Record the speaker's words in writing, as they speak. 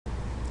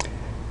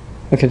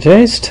Okay,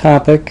 today's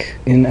topic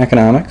in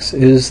economics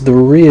is the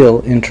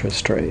real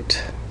interest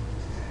rate.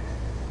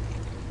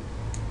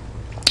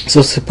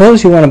 So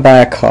suppose you want to buy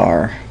a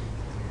car,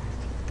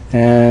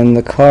 and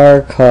the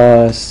car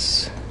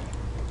costs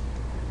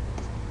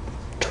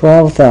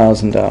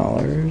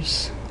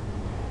 $12,000,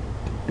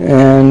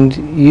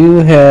 and you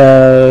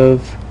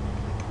have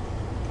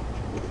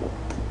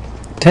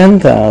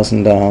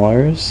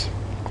 $10,000,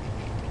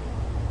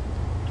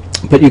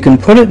 but you can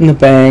put it in the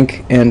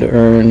bank and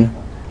earn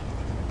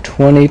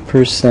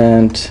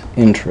 20%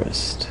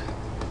 interest.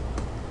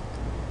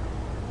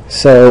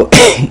 So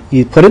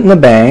you put it in the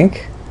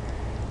bank,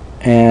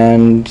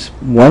 and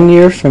 1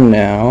 year from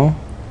now,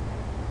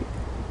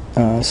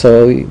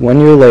 so 1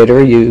 year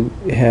later, you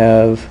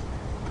have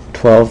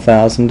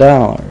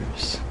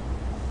 $12,000.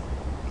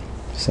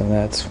 So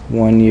that's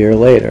 1 year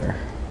later.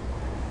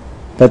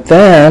 But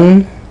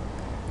then,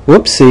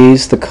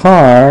 whoopsies, the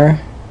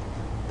car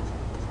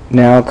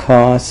now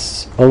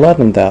costs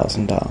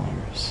 $11,000.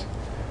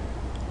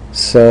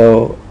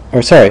 So,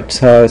 or sorry, it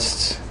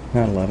costs,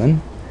 not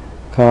 11,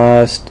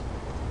 cost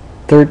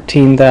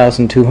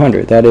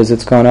 $13,200. That is,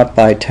 it's gone up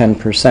by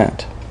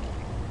 10%.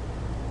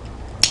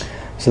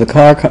 So the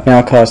car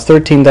now costs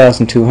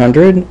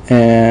 $13,200,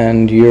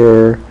 and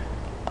you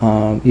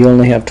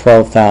only have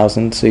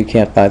 $12,000, so you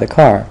can't buy the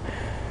car.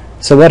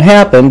 So what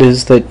happened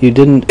is that you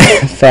didn't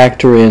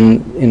factor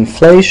in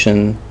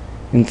inflation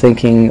in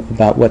thinking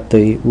about what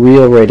the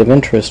real rate of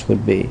interest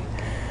would be.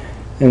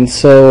 And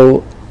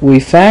so we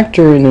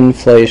factor in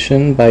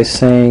inflation by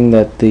saying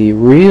that the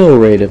real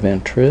rate of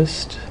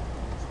interest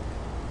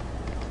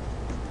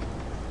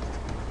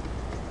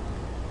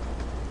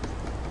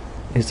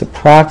is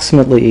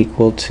approximately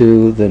equal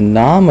to the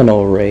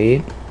nominal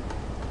rate,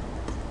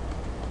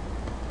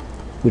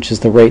 which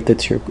is the rate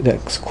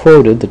that's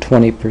quoted, the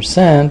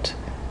 20%,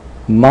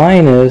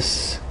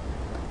 minus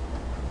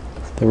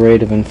the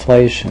rate of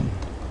inflation.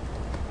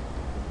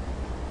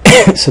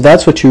 So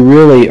that's what you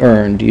really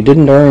earned. You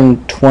didn't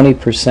earn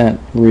 20%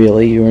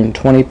 really. You earned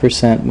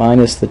 20%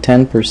 minus the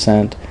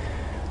 10%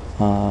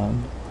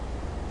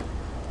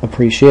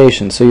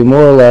 appreciation. So you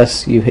more or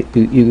less you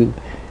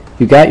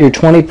got your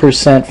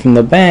 20% from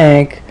the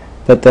bank,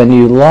 but then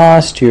you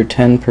lost your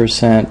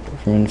 10%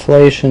 from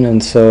inflation,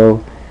 and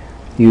so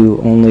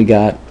you only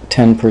got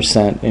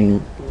 10%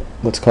 in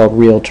what's called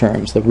real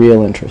terms, the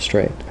real interest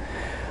rate.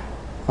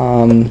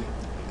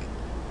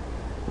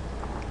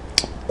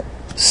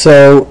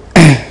 So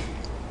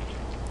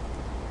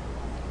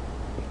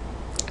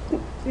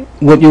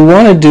what you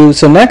want to do,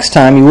 so next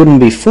time you wouldn't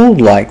be fooled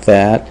like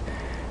that,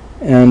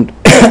 and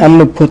I'm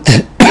going to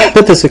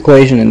put this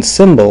equation in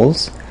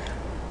symbols.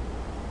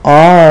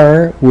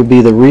 R will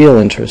be the real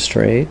interest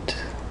rate,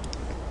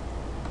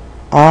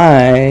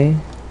 I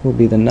will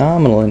be the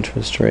nominal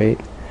interest rate,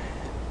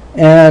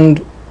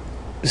 and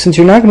since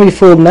you're not going to be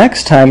fooled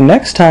next time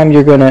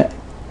you're going to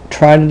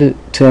try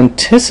to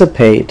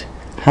anticipate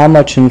how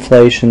much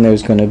inflation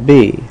there's going to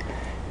be,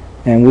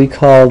 and we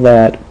call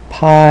that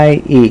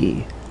pi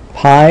e.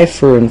 Pi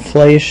for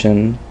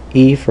inflation,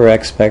 e for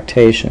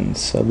expectations.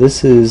 So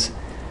this is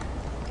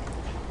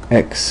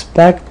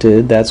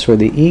expected, that's where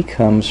the e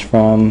comes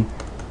from,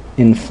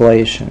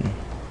 inflation.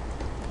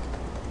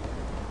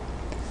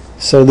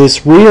 So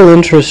this real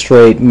interest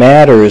rate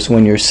matters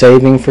when you're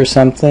saving for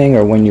something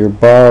or when you're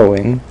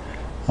borrowing,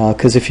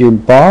 because if you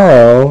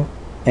borrow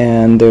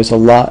and there's a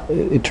lot,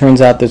 it turns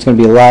out there's going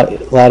to be a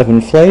lot of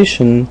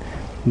inflation,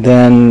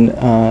 then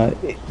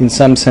in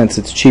some sense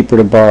it's cheaper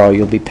to borrow.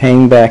 You'll be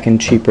paying back in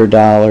cheaper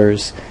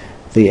dollars.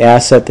 The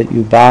asset that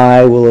you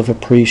buy will have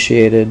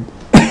appreciated.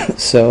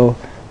 So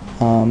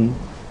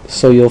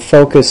you'll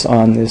focus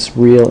on this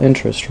real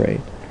interest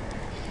rate.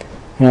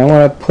 And I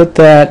want to put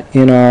that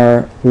in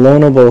our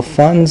loanable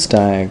funds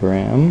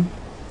diagram.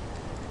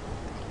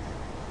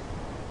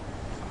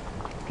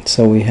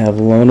 So we have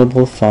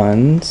loanable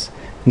funds.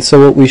 And so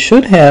what we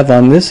should have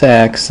on this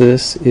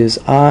axis is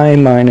I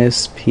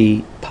minus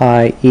pi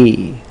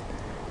e,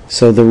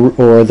 so the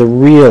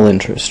real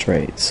interest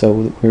rate.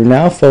 So we're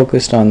now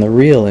focused on the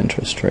real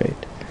interest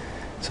rate.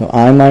 So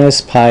I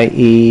minus pi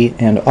e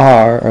and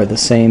r are the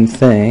same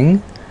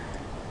thing,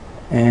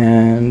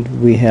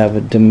 and we have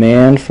a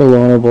demand for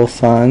loanable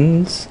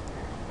funds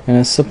and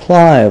a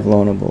supply of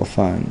loanable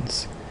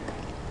funds.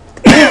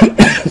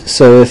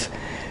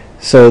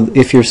 So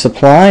if you're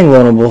supplying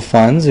loanable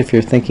funds, if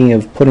you're thinking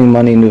of putting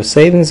money into a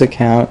savings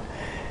account,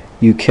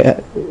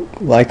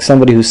 like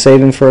somebody who's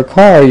saving for a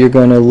car, you're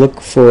going to look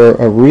for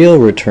a real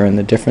return,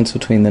 the difference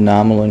between the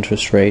nominal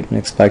interest rate and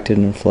expected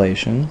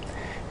inflation.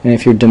 And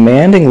if you're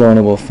demanding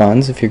loanable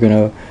funds, if you're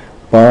going to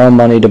borrow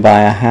money to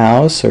buy a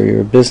house, or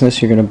you're a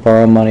business, you're going to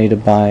borrow money to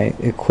buy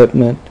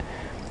equipment,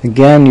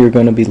 again you're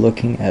going to be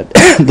looking at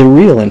the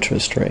real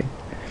interest rate.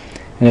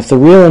 And if the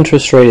real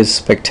interest rate is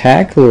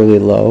spectacularly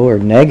low or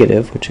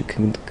negative, which it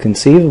can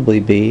conceivably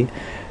be,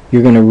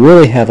 you're going to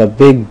really have a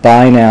big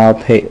buy now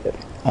pay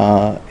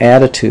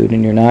attitude,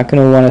 and you're not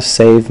going to want to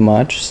save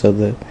much, so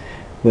that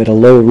with a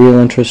low real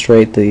interest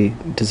rate the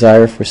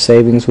desire for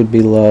savings would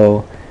be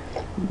low,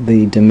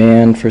 the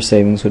demand for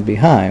savings would be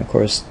high. Of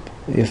course,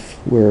 if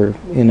we're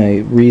in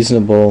a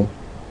reasonable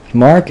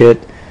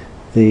market,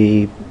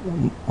 the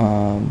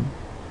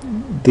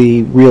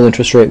real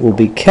interest rate will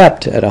be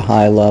kept at a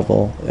high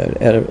level,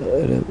 at a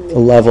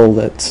level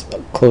that's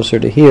closer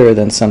to here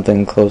than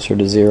something closer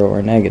to zero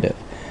or negative.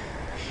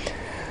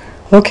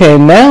 Okay,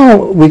 now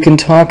we can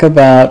talk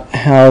about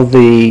how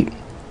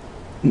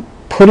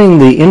putting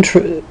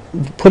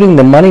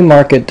the money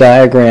market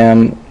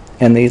diagram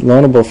and the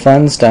loanable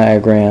funds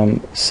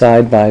diagram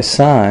side by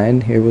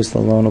side. Here was the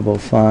loanable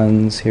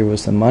funds, here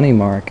was the money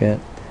market,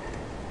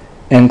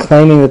 and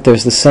claiming that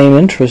there's the same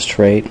interest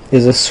rate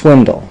is a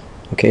swindle.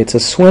 Okay, it's a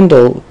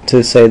swindle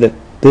to say that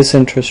this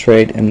interest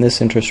rate and this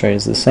interest rate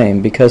is the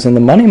same, because in the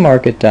money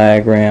market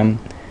diagram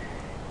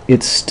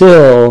it's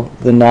still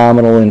the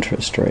nominal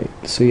interest rate.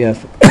 So you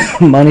have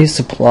money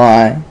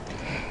supply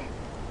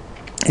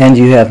and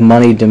you have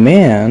money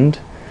demand,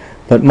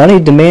 but money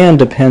demand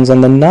depends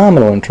on the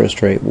nominal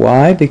interest rate.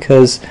 Why?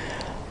 Because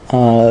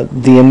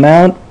the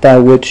amount by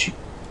which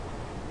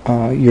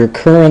your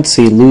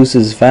currency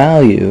loses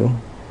value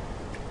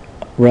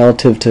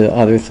relative to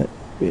other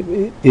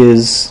things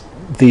is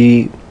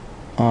the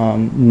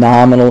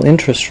nominal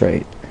interest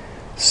rate.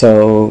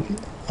 So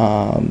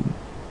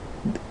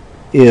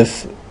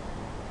if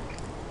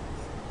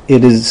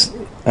it is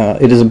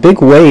a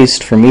big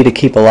waste for me to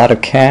keep a lot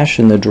of cash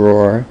in the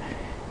drawer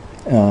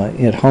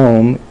at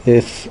home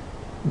if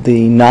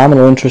the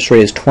nominal interest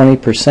rate is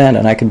 20%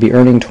 and I could be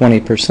earning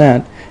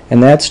 20%,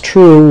 and that's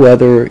true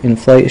whether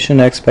inflation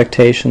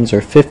expectations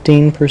are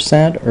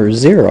 15% or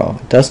 0.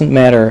 It doesn't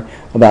matter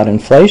about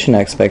inflation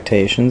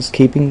expectations.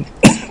 Keeping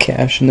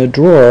cash in the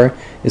drawer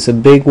is a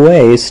big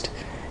waste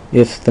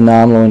if the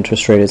nominal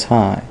interest rate is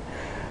high.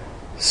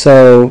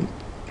 So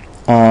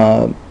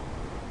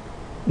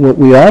what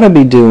we ought to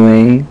be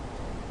doing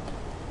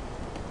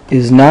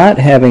is not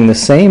having the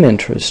same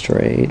interest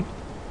rate,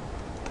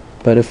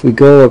 but if we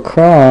go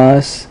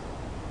across,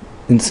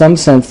 in some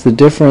sense the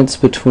difference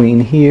between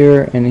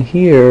here and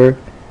here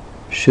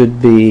should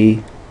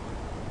be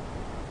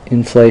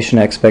inflation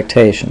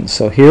expectations.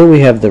 So here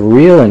we have the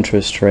real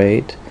interest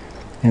rate,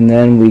 and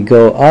then we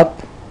go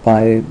up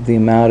by the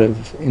amount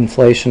of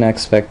inflation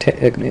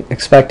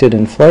expected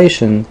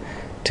inflation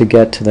to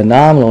get to the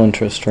nominal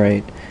interest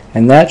rate,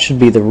 and that should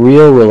be the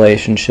real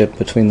relationship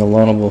between the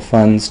loanable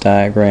funds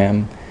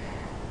diagram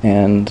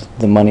and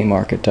the money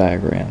market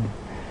diagram.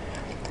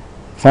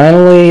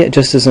 Finally,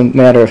 just as a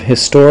matter of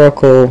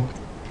historical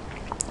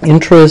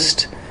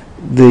interest,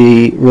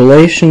 the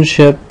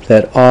relationship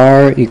that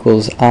R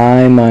equals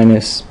I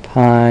minus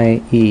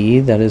pi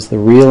E, that is the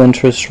real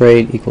interest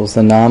rate equals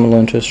the nominal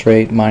interest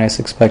rate minus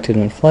expected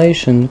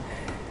inflation,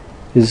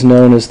 is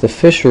known as the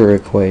Fisher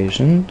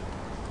equation.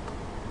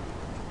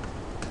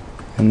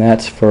 And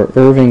that's for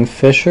Irving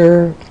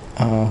Fisher,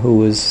 who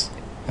was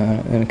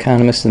an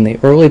economist in the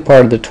early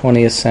part of the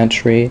 20th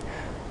century,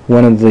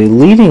 one of the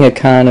leading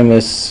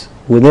economists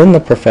within the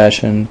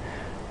profession,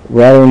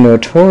 rather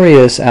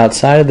notorious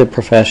outside of the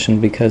profession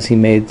because he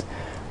made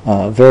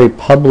very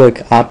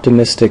public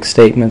optimistic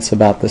statements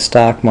about the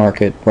stock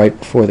market right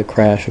before the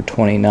crash of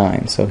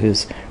 '29. So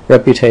his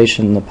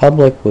reputation in the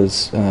public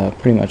was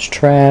pretty much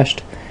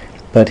trashed,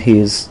 but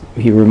he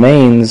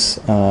remains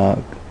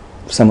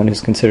someone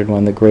who's considered one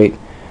of the great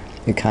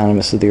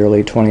economists of the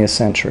early 20th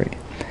century.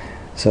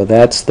 So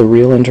that's the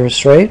real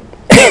interest rate,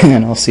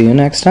 and I'll see you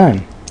next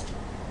time.